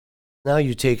Now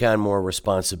you take on more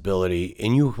responsibility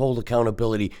and you hold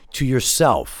accountability to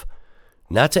yourself,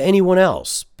 not to anyone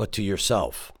else, but to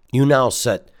yourself. You now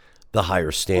set the higher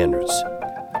standards.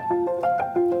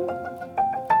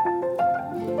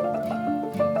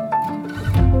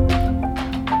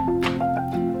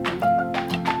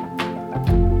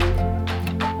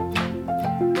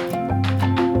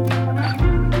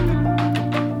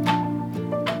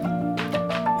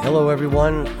 Hello,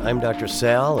 everyone. I'm Dr.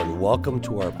 Sal, and welcome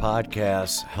to our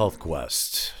podcast, Health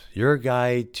Quest, your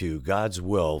guide to God's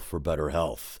will for better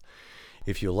health.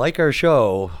 If you like our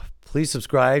show, please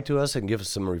subscribe to us and give us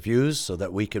some reviews so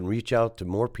that we can reach out to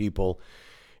more people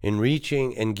in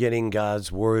reaching and getting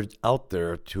God's word out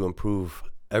there to improve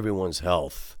everyone's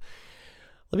health.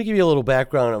 Let me give you a little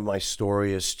background of my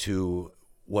story as to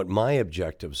what my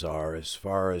objectives are as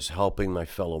far as helping my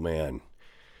fellow man.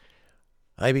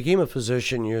 I became a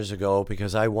physician years ago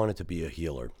because I wanted to be a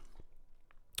healer.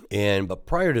 But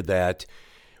prior to that,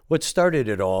 what started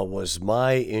it all was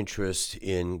my interest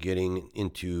in getting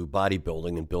into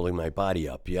bodybuilding and building my body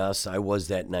up. Yes, I was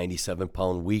that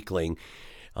 97-pound weakling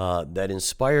that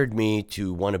inspired me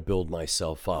to want to build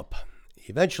myself up.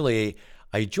 Eventually,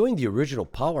 I joined the original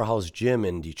Powerhouse gym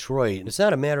in Detroit. It's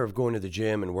not a matter of going to the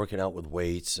gym and working out with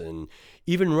weights and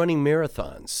even running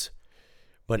marathons.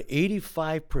 But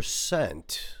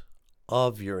 85%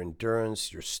 of your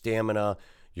endurance, your stamina,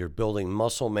 your building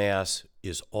muscle mass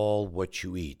is all what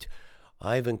you eat.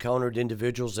 I've encountered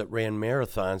individuals that ran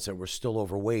marathons that were still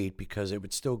overweight because they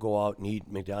would still go out and eat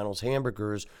McDonald's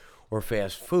hamburgers or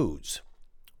fast foods,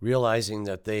 realizing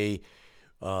that they,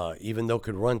 even though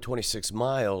could run 26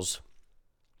 miles,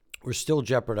 were still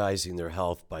jeopardizing their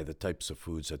health by the types of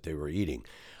foods that they were eating.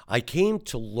 I came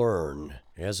to learn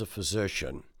as a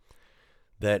physician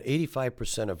that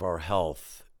 85% of our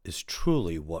health is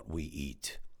truly what we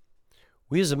eat.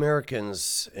 We as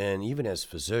Americans, and even as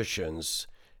physicians,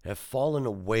 have fallen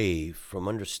away from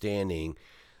understanding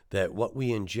that what we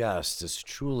ingest is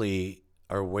truly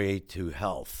our way to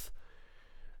health.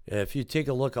 If you take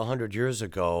a look 100 years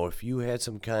ago, if you had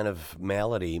some kind of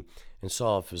malady and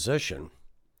saw a physician,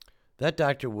 that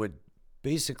doctor would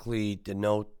basically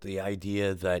denote the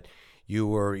idea that you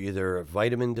were either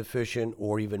vitamin deficient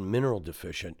or even mineral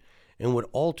deficient and would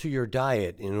alter your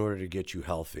diet in order to get you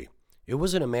healthy. It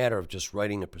wasn't a matter of just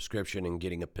writing a prescription and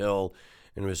getting a pill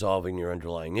and resolving your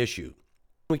underlying issue.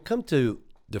 When we come to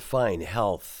define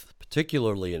health,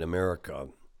 particularly in America,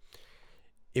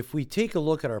 if we take a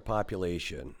look at our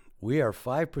population, we are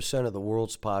 5% of the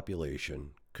world's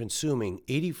population consuming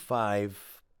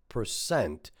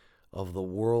 85% of the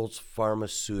world's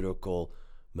pharmaceutical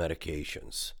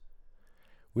medications.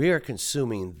 We are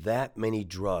consuming that many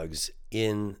drugs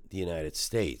in the United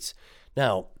States.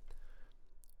 Now,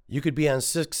 you could be on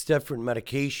 6 different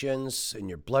medications and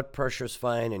your blood pressure's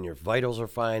fine and your vitals are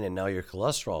fine and now your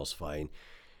cholesterol's fine.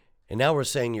 And now we're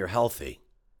saying you're healthy,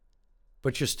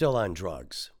 but you're still on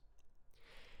drugs.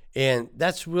 And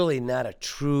that's really not a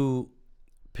true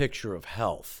picture of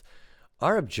health.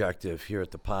 Our objective here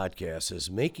at the podcast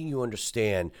is making you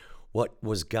understand what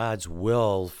was God's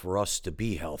will for us to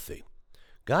be healthy.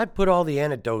 God put all the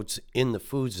antidotes in the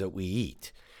foods that we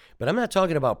eat. But I'm not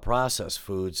talking about processed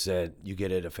foods that you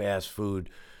get at a fast food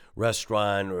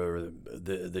restaurant or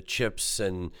the chips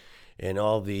and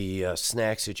all the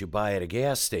snacks that you buy at a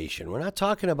gas station. We're not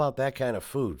talking about that kind of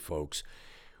food, folks.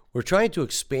 We're trying to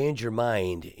expand your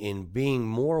mind in being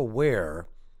more aware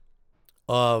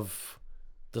of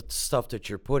the stuff that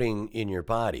you're putting in your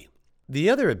body. The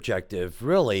other objective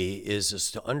really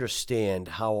is to understand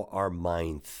how our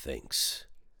mind thinks.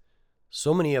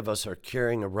 So many of us are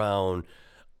carrying around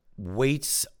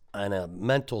weights on a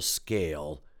mental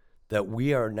scale that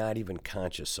we are not even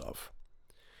conscious of.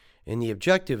 And the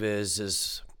objective is,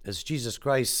 as Jesus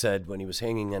Christ said when he was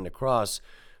hanging on the cross,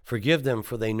 forgive them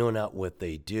for they know not what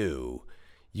they do.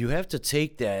 You have to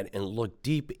take that and look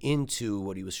deep into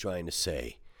what he was trying to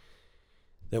say.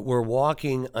 That we're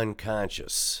walking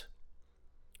unconscious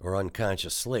or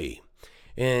unconsciously.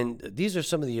 And these are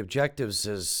some of the objectives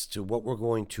as to what we're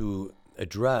going to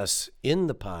address in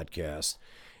the podcast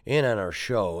and on our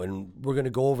show. And we're going to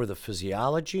go over the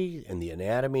physiology and the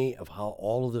anatomy of how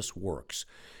all of this works.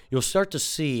 You'll start to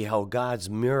see how God's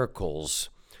miracles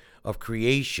of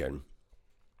creation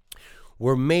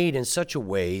were made in such a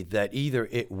way that either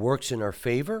it works in our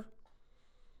favor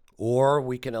or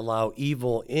we can allow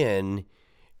evil in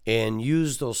and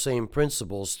use those same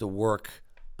principles to work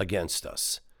against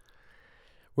us.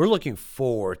 We're looking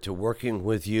forward to working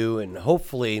with you and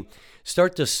hopefully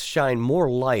start to shine more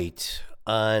light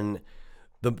on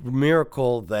the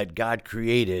miracle that God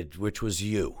created, which was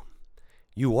you.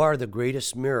 You are the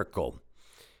greatest miracle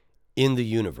in the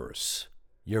universe.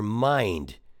 Your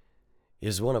mind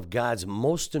is one of God's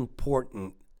most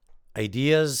important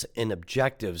ideas and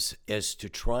objectives as to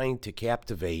trying to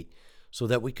captivate so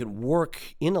that we can work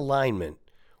in alignment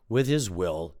with His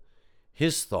will,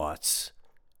 His thoughts,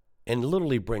 and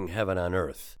literally bring heaven on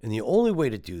earth. And the only way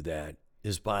to do that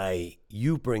is by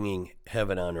you bringing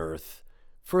heaven on earth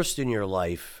first in your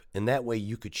life, and that way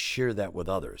you could share that with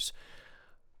others.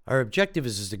 Our objective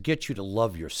is to get you to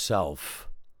love yourself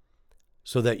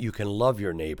so that you can love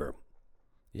your neighbor.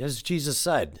 As Jesus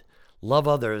said, love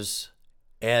others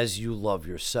as you love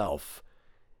yourself,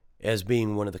 as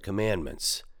being one of the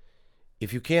commandments.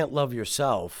 If you can't love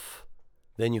yourself,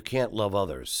 then you can't love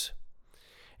others.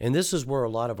 And this is where a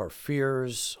lot of our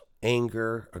fears,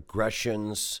 anger,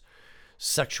 aggressions,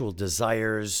 sexual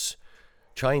desires,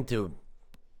 trying to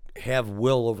have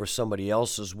will over somebody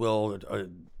else's will,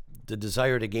 the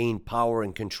desire to gain power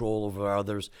and control over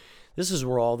others, this is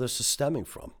where all this is stemming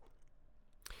from.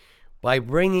 By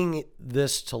bringing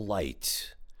this to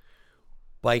light,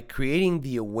 by creating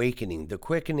the awakening, the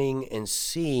quickening, and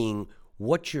seeing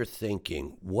what you're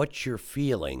thinking, what you're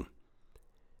feeling,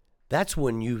 that's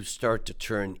when you start to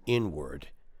turn inward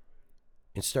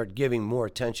and start giving more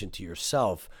attention to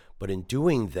yourself. But in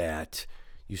doing that,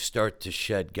 you start to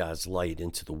shed God's light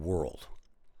into the world.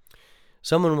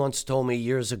 Someone once told me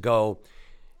years ago,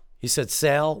 he said,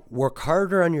 Sal, work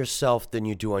harder on yourself than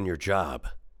you do on your job,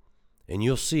 and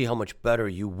you'll see how much better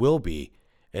you will be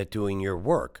at doing your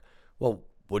work. Well,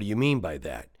 what do you mean by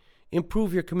that?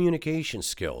 Improve your communication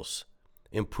skills,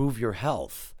 improve your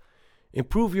health,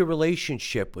 improve your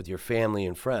relationship with your family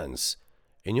and friends,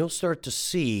 and you'll start to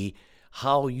see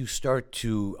how you start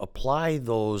to apply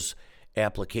those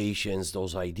applications,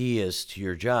 those ideas to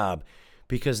your job,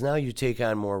 because now you take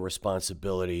on more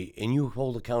responsibility and you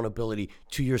hold accountability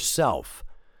to yourself,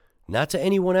 not to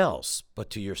anyone else, but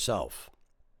to yourself.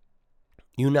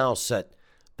 You now set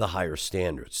the higher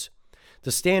standards,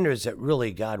 the standards that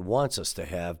really God wants us to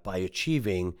have by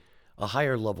achieving a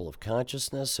higher level of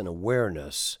consciousness and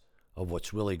awareness of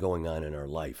what's really going on in our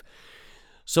life.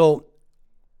 So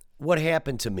what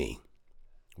happened to me?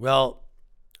 Well,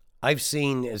 I've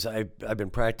seen, as I've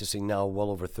been practicing now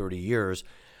well over 30 years,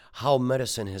 how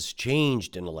medicine has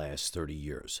changed in the last 30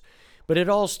 years. But it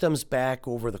all stems back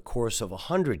over the course of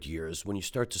 100 years when you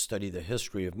start to study the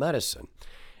history of medicine.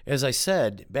 As I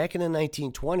said, back in the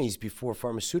 1920s, before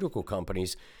pharmaceutical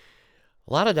companies,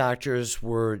 a lot of doctors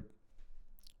were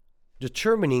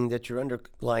determining that your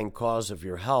underlying cause of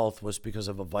your health was because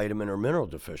of a vitamin or mineral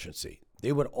deficiency.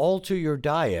 They would alter your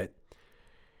diet,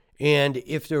 and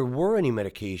if there were any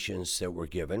medications that were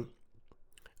given,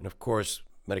 and of course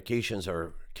medications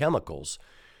are chemicals,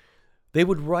 they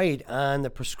would write on the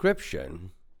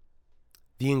prescription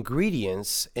the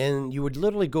ingredients, and you would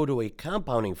literally go to a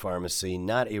compounding pharmacy,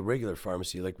 not a regular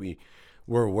pharmacy like we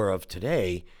were aware of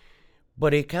today,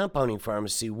 but a compounding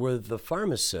pharmacy where the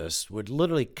pharmacist would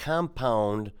literally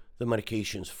compound the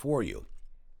medications for you.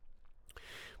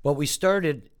 But we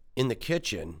started in the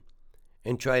kitchen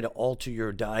and try to alter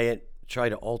your diet, try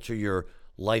to alter your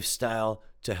lifestyle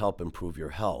to help improve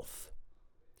your health.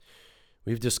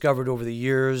 We've discovered over the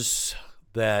years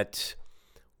that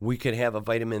we could have a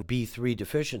vitamin B3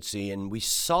 deficiency, and we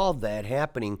saw that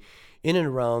happening in and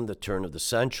around the turn of the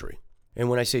century. And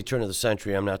when I say turn of the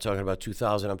century, I'm not talking about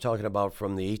 2000, I'm talking about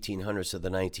from the 1800s to the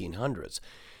 1900s.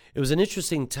 It was an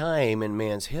interesting time in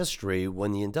man's history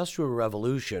when the Industrial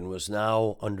Revolution was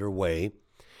now underway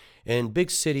and big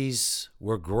cities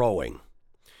were growing.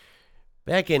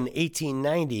 Back in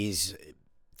 1890s,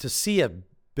 to see a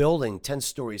building 10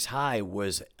 stories high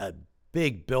was a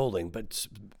big building, but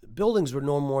buildings were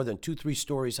no more than 2-3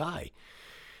 stories high.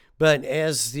 But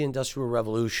as the Industrial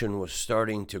Revolution was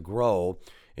starting to grow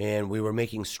and we were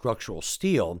making structural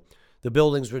steel, the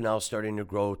buildings were now starting to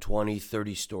grow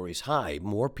 20-30 stories high.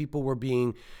 More people were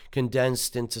being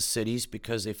condensed into cities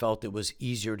because they felt it was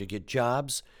easier to get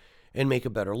jobs and make a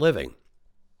better living.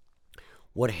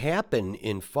 What happened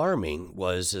in farming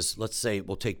was, let's say,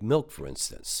 we'll take milk for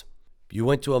instance. You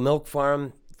went to a milk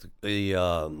farm,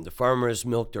 the farmers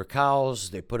milked their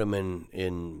cows, they put them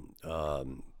in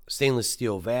stainless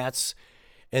steel vats,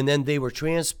 and then they were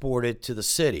transported to the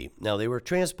city. Now, they were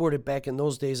transported back in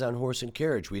those days on horse and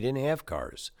carriage. We didn't have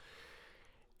cars.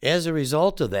 As a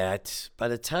result of that, by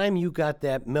the time you got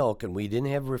that milk, and we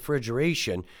didn't have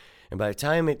refrigeration, and by the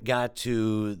time it got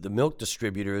to the milk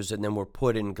distributors and then were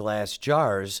put in glass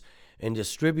jars and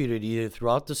distributed either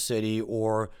throughout the city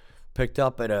or picked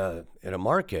up at a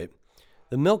market,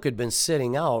 the milk had been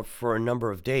sitting out for a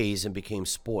number of days and became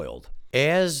spoiled.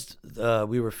 As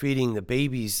we were feeding the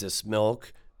babies this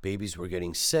milk, Babies were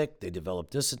getting sick, they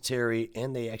developed dysentery,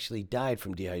 and they actually died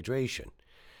from dehydration.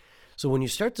 So when you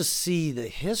start to see the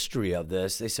history of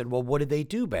this, they said, well, what did they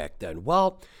do back then?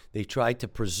 Well, they tried to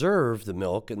preserve the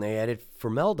milk and they added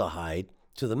formaldehyde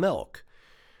to the milk.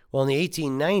 Well, in the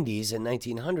 1890s and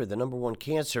 1900, the number one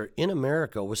cancer in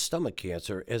America was stomach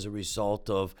cancer as a result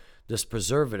of this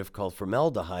preservative called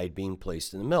formaldehyde being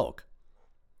placed in the milk.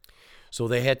 So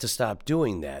they had to stop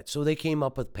doing that. So they came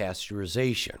up with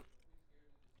pasteurization.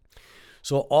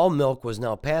 So all milk was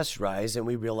now pasteurized, and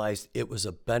we realized it was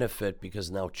a benefit because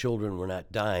now children were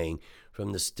not dying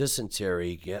from this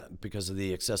dysentery because of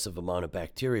the excessive amount of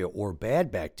bacteria or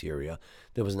bad bacteria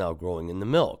that was now growing in the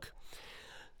milk.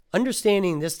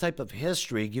 Understanding this type of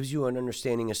history gives you an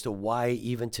understanding as to why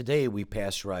even today we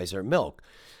pasteurize our milk.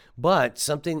 But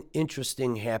something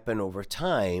interesting happened over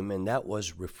time, and that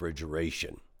was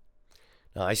refrigeration.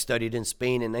 Now, I studied in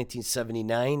Spain in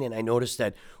 1979, and I noticed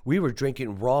that we were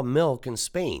drinking raw milk in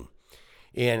Spain.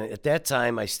 And at that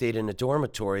time, I stayed in a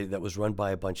dormitory that was run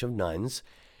by a bunch of nuns.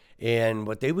 And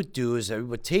what they would do is they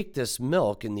would take this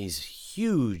milk in these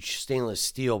huge stainless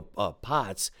steel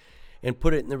pots and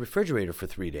put it in the refrigerator for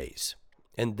 3 days.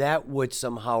 And that would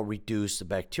somehow reduce the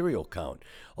bacterial count.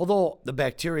 Although the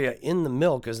bacteria in the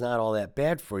milk is not all that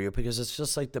bad for you because it's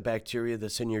just like the bacteria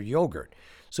that's in your yogurt.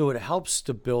 So it helps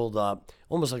to build up,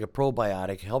 almost like a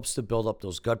probiotic, helps to build up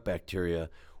those gut bacteria,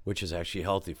 which is actually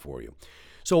healthy for you.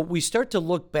 So we start to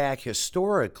look back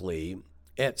historically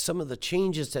at some of the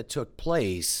changes that took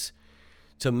place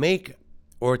to make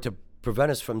or to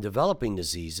prevent us from developing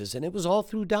diseases, and it was all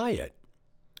through diet.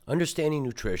 Understanding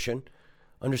nutrition,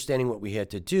 understanding what we had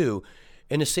to do,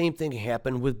 and the same thing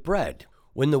happened with bread.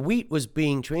 When the wheat was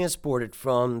being transported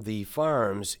from the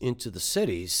farms into the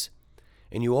cities,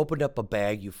 and you opened up a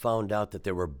bag, you found out that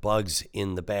there were bugs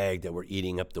in the bag that were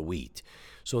eating up the wheat.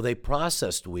 So they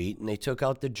processed wheat, and they took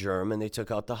out the germ, and they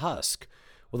took out the husk.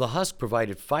 Well, the husk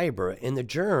provided fiber, and the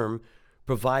germ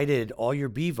provided all your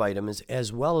B vitamins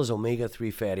as well as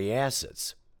omega-3 fatty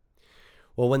acids.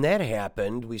 Well, when that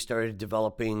happened, we started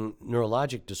developing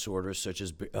neurologic disorders such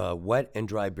as wet and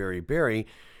dry beriberi.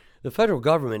 The federal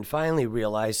government finally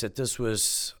realized that this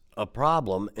was a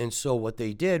problem, and so what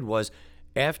they did was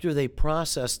after they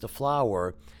processed the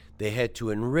flour, they had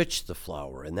to enrich the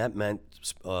flour, and that meant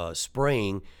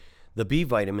spraying the B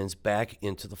vitamins back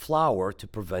into the flour to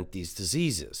prevent these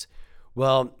diseases.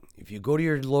 Well, if you go to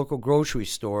your local grocery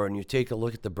store and you take a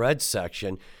look at the bread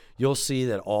section, you'll see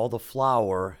that all the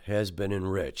flour has been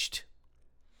enriched.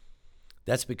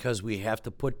 That's because we have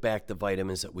to put back the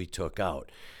vitamins that we took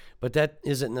out. But that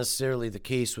isn't necessarily the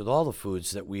case with all the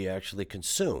foods that we actually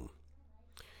consume.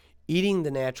 Eating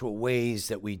the natural ways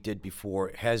that we did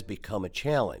before has become a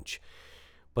challenge.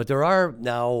 But there are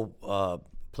now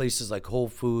places like Whole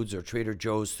Foods or Trader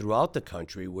Joe's throughout the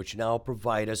country which now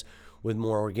provide us with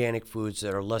more organic foods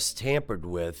that are less tampered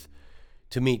with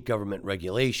to meet government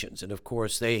regulations. And of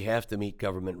course, they have to meet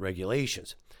government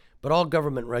regulations. But all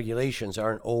government regulations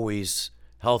aren't always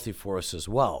healthy for us as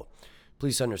well.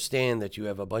 Please understand that you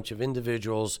have a bunch of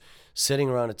individuals sitting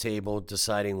around a table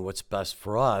deciding what's best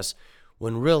for us,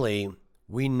 when really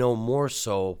we know more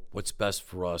so what's best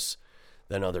for us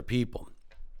than other people.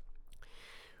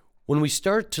 When we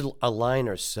start to align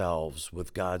ourselves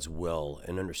with God's will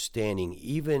and understanding,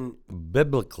 even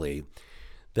biblically,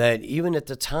 that even at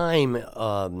the time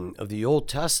of the Old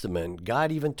Testament,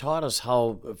 God even taught us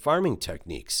how farming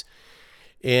techniques.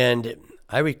 And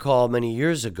I recall many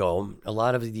years ago, a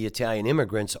lot of the Italian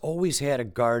immigrants always had a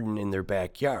garden in their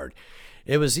backyard.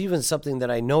 It was even something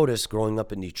that I noticed growing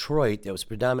up in Detroit, that was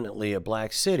predominantly a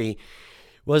black city,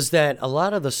 was that a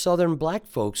lot of the southern black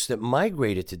folks that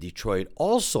migrated to Detroit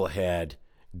also had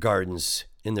gardens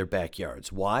in their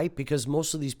backyards. Why? Because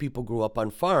most of these people grew up on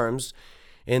farms,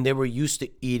 and they were used to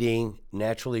eating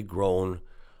naturally grown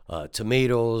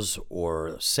tomatoes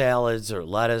or salads or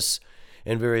lettuce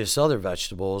and various other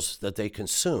vegetables that they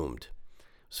consumed.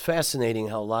 It's fascinating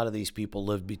how a lot of these people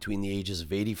lived between the ages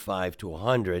of 85 to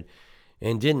 100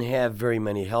 and didn't have very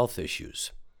many health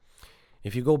issues.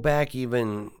 If you go back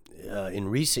even in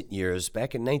recent years,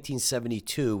 back in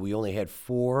 1972, we only had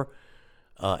 4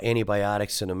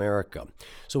 antibiotics in America.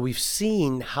 So we've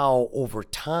seen how over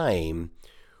time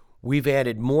we've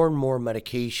added more and more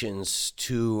medications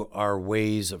to our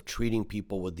ways of treating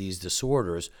people with these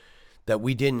disorders that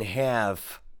we didn't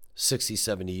have 60,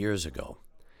 70 years ago.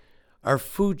 Our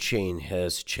food chain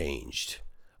has changed.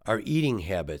 Our eating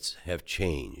habits have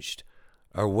changed.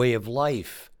 Our way of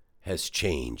life has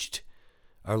changed.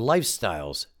 Our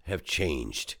lifestyles have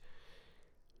changed.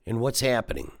 And what's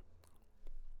happening?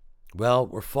 Well,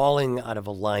 we're falling out of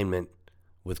alignment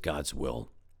with God's will.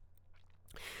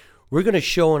 We're going to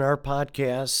show in our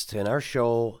podcast and our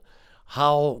show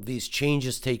how these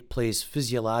changes take place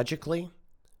physiologically,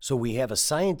 so we have a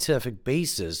scientific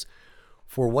basis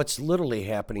for what's literally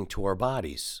happening to our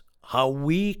bodies, how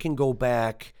we can go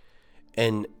back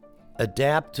and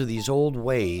adapt to these old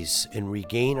ways and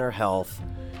regain our health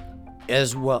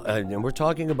as well. And we're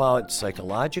talking about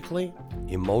psychologically,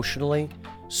 emotionally,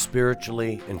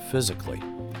 spiritually, and physically.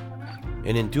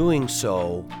 And in doing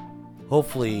so,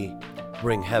 hopefully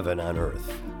bring heaven on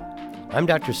earth. I'm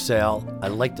Dr. Sal.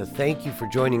 I'd like to thank you for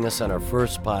joining us on our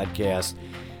first podcast.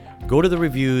 Go to the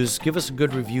reviews, give us a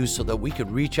good review so that we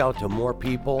could reach out to more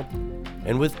people.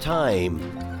 And with time,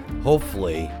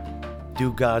 hopefully,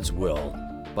 do God's will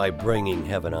by bringing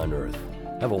heaven on earth.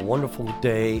 Have a wonderful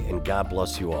day, and God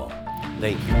bless you all.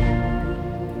 Thank you.